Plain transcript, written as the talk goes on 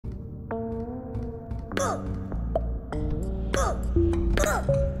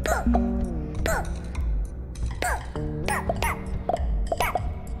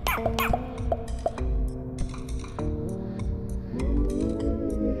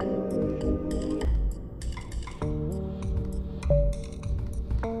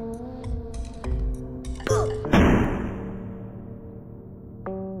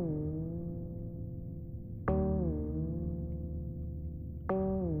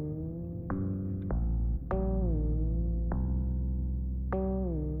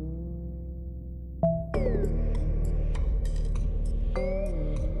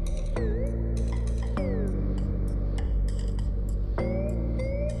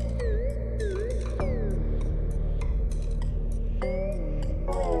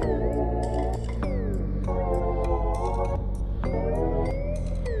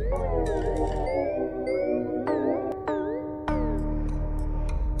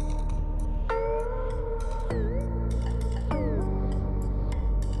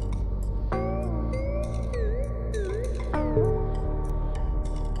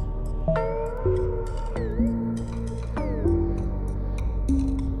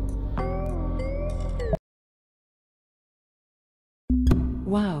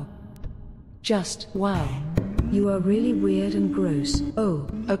Wow. Just wow. You are really weird and gross. Oh,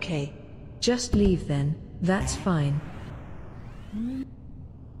 okay. Just leave then, that's fine.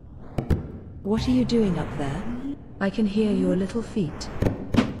 What are you doing up there? I can hear your little feet.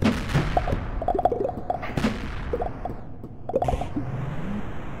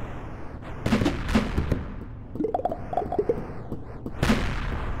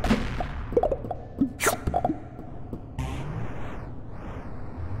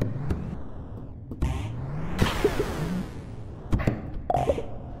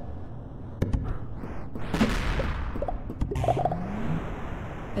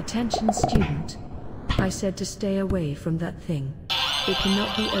 Attention student. I said to stay away from that thing. It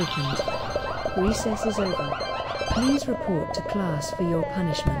cannot be opened. Recess is over. Please report to class for your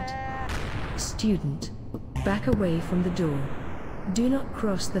punishment. Student. Back away from the door. Do not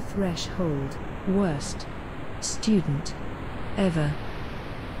cross the threshold. Worst student ever.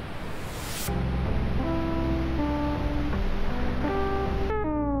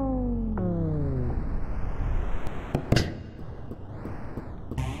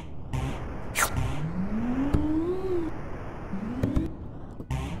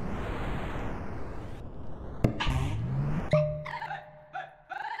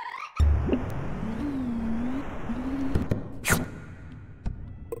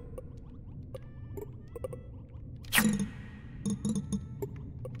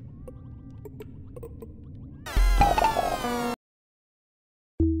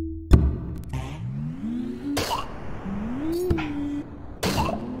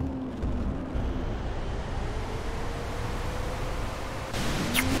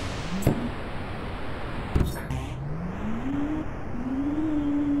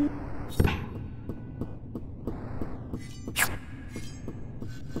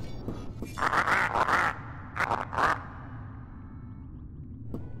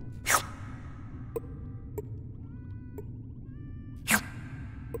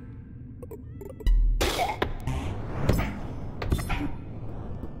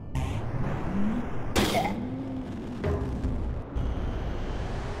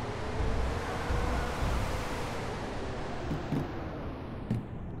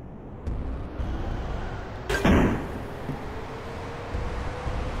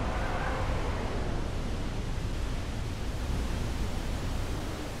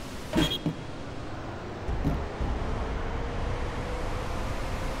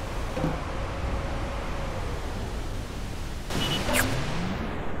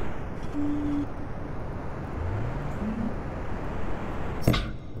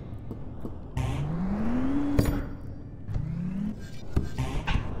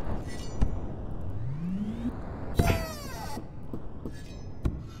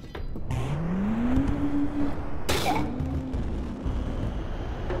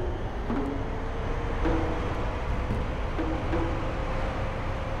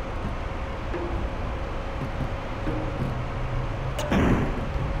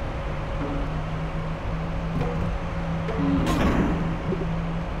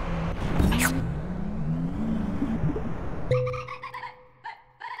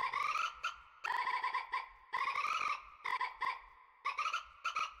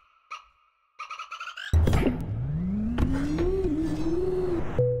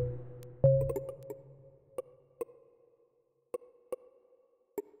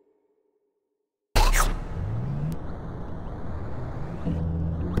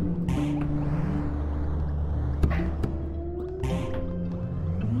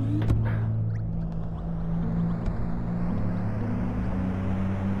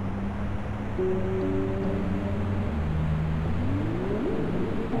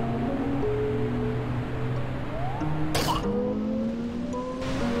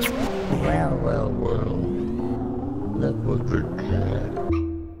 well. Look what the cat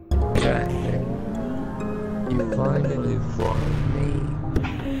dragging. You finally found me.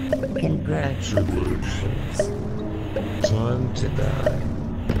 Congratulations. Time to die.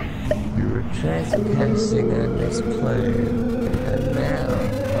 You were trespassing on this plane, and now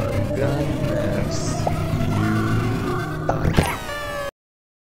I'm gonna mess you up.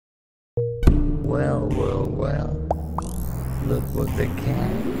 Well. Look what the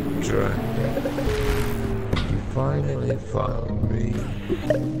cat dragged. You finally found me.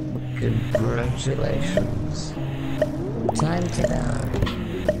 Congratulations. Time to die.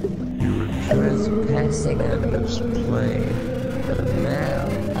 You were trespassing on this plane, and now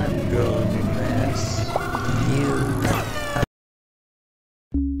I'm going to mess you up.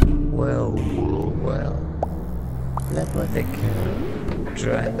 Well. Look what the cat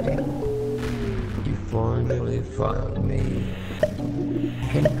dragged. You finally found me.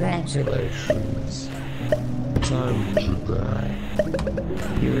 Congratulations. Time to die.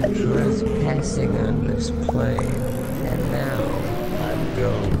 You were trespassing on this plane, and now I'm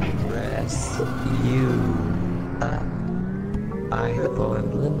going to mess you up. I have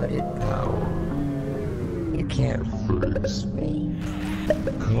unlimited power. You can't freeze me.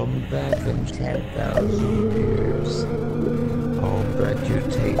 Come back in 10,000 years. I'll bet you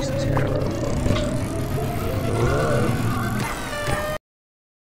taste terrible.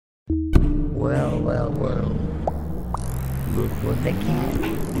 Well. Look what the cat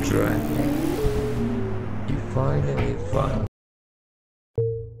dragged. You finally found.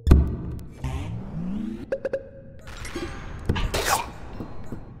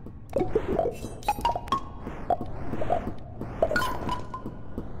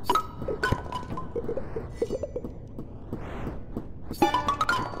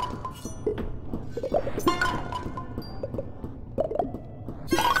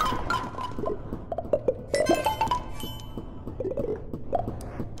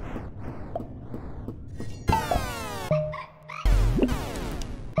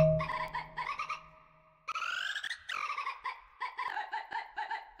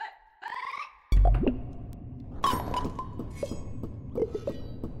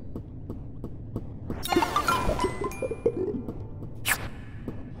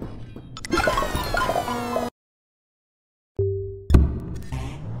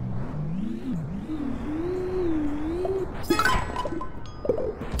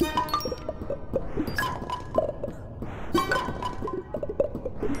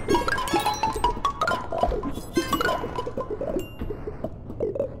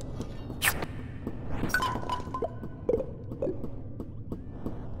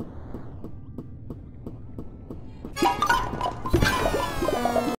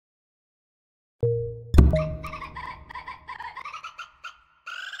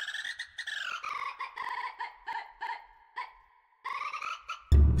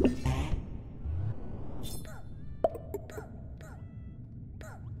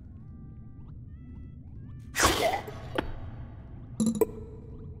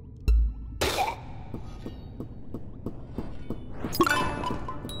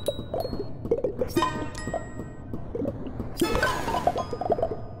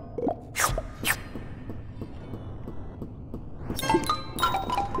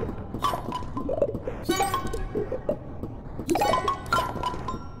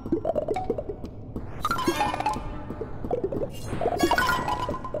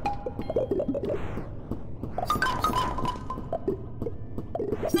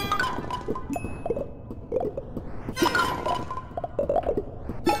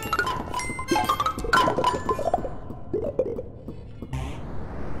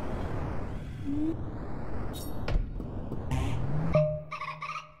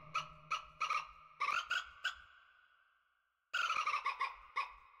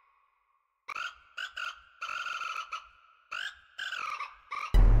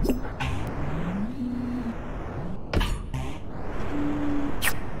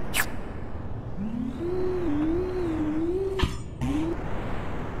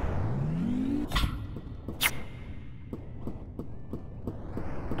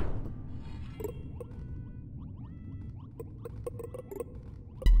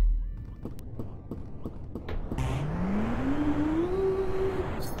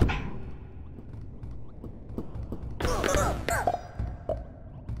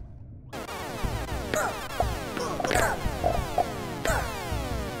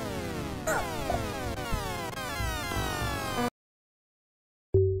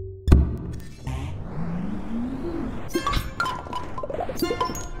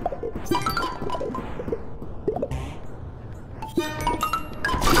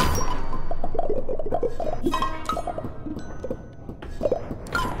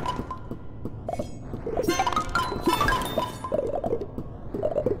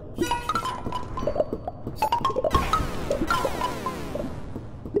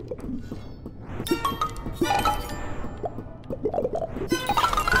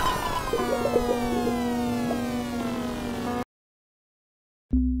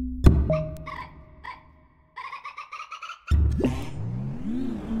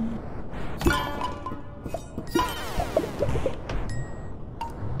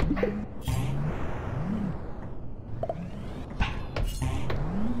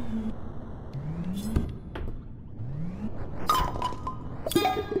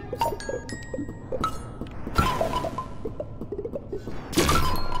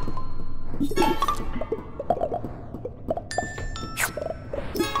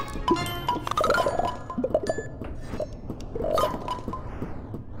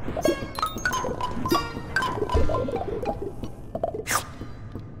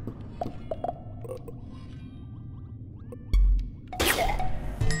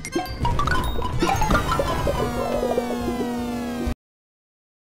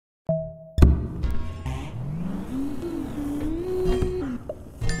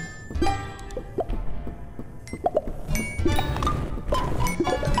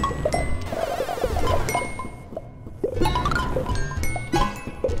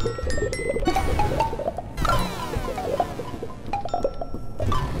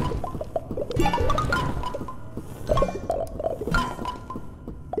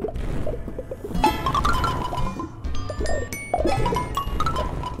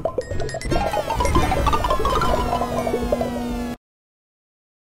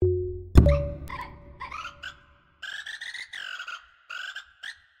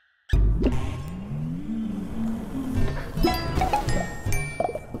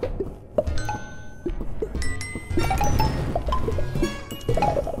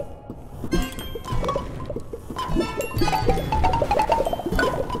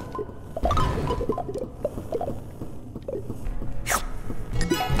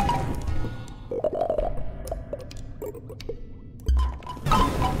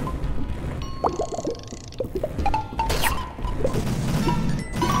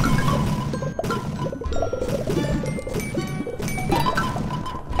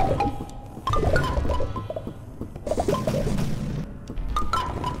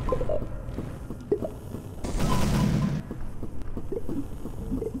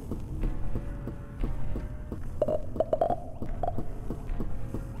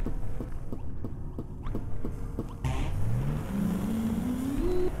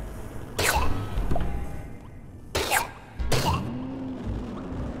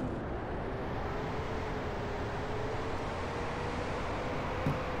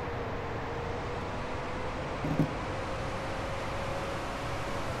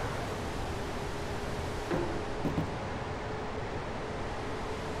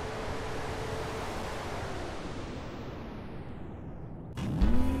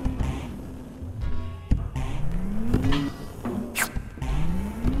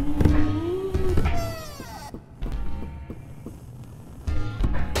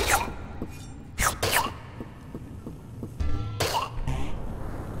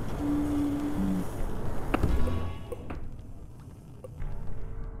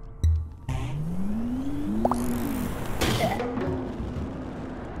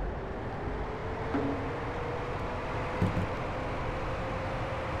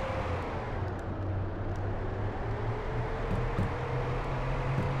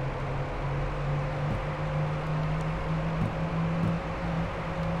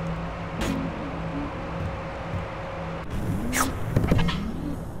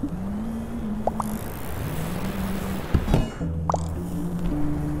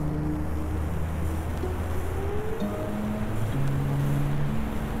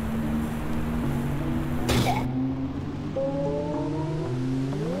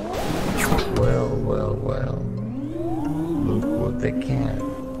 the cat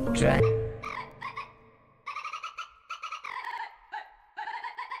dragged.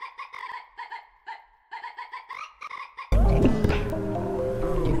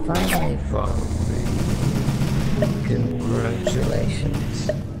 You finally found me. Congratulations.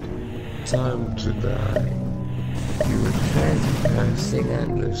 Time to die. You were trespassing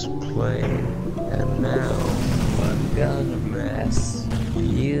on this plane, and now I'm gonna mess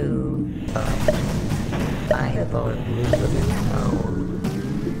you up. I have unlimited power.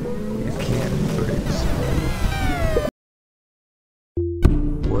 You can't freeze me.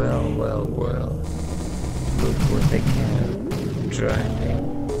 Well, well, well. Look what the cat dragging.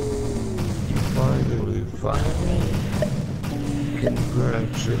 You finally found me.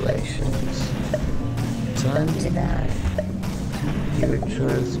 Congratulations. Time to die. You were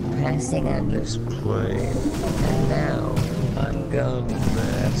trespassing on this plane, and now I'm gonna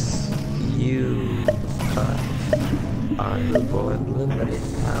mess you up. I have unlimited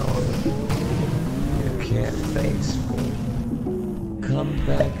power. You can't face me. Come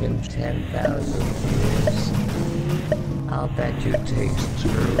back in 10,000 years. I'll bet you taste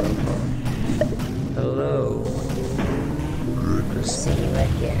terrible. Hello. Good to see you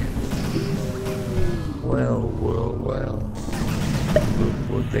again. Well, well, well. Look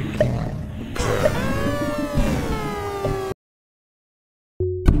what the cat dragged.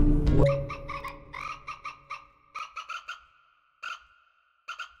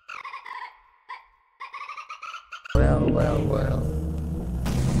 Well, well, well.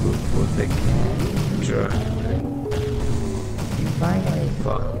 Look what the cat dragged. You finally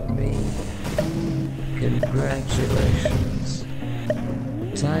found me. Congratulations.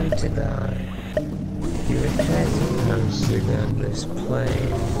 Time to die. You were trespassing on this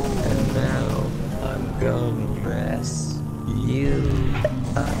plane, and now I'm gonna mess you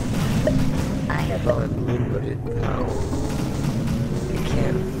up. I have unlimited power. You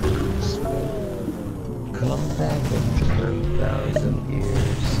can't freeze me. Come back in 10,000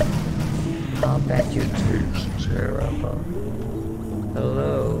 years. I'll bet you taste terrible.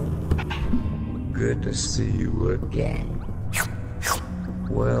 Hello. Good to see you again.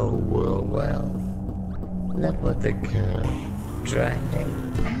 Well, well, well. Look what the cat dragging.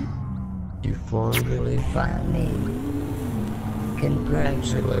 You finally found me.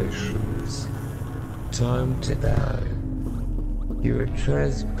 Congratulations. Time to die. You were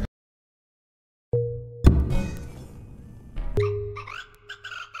trespassing.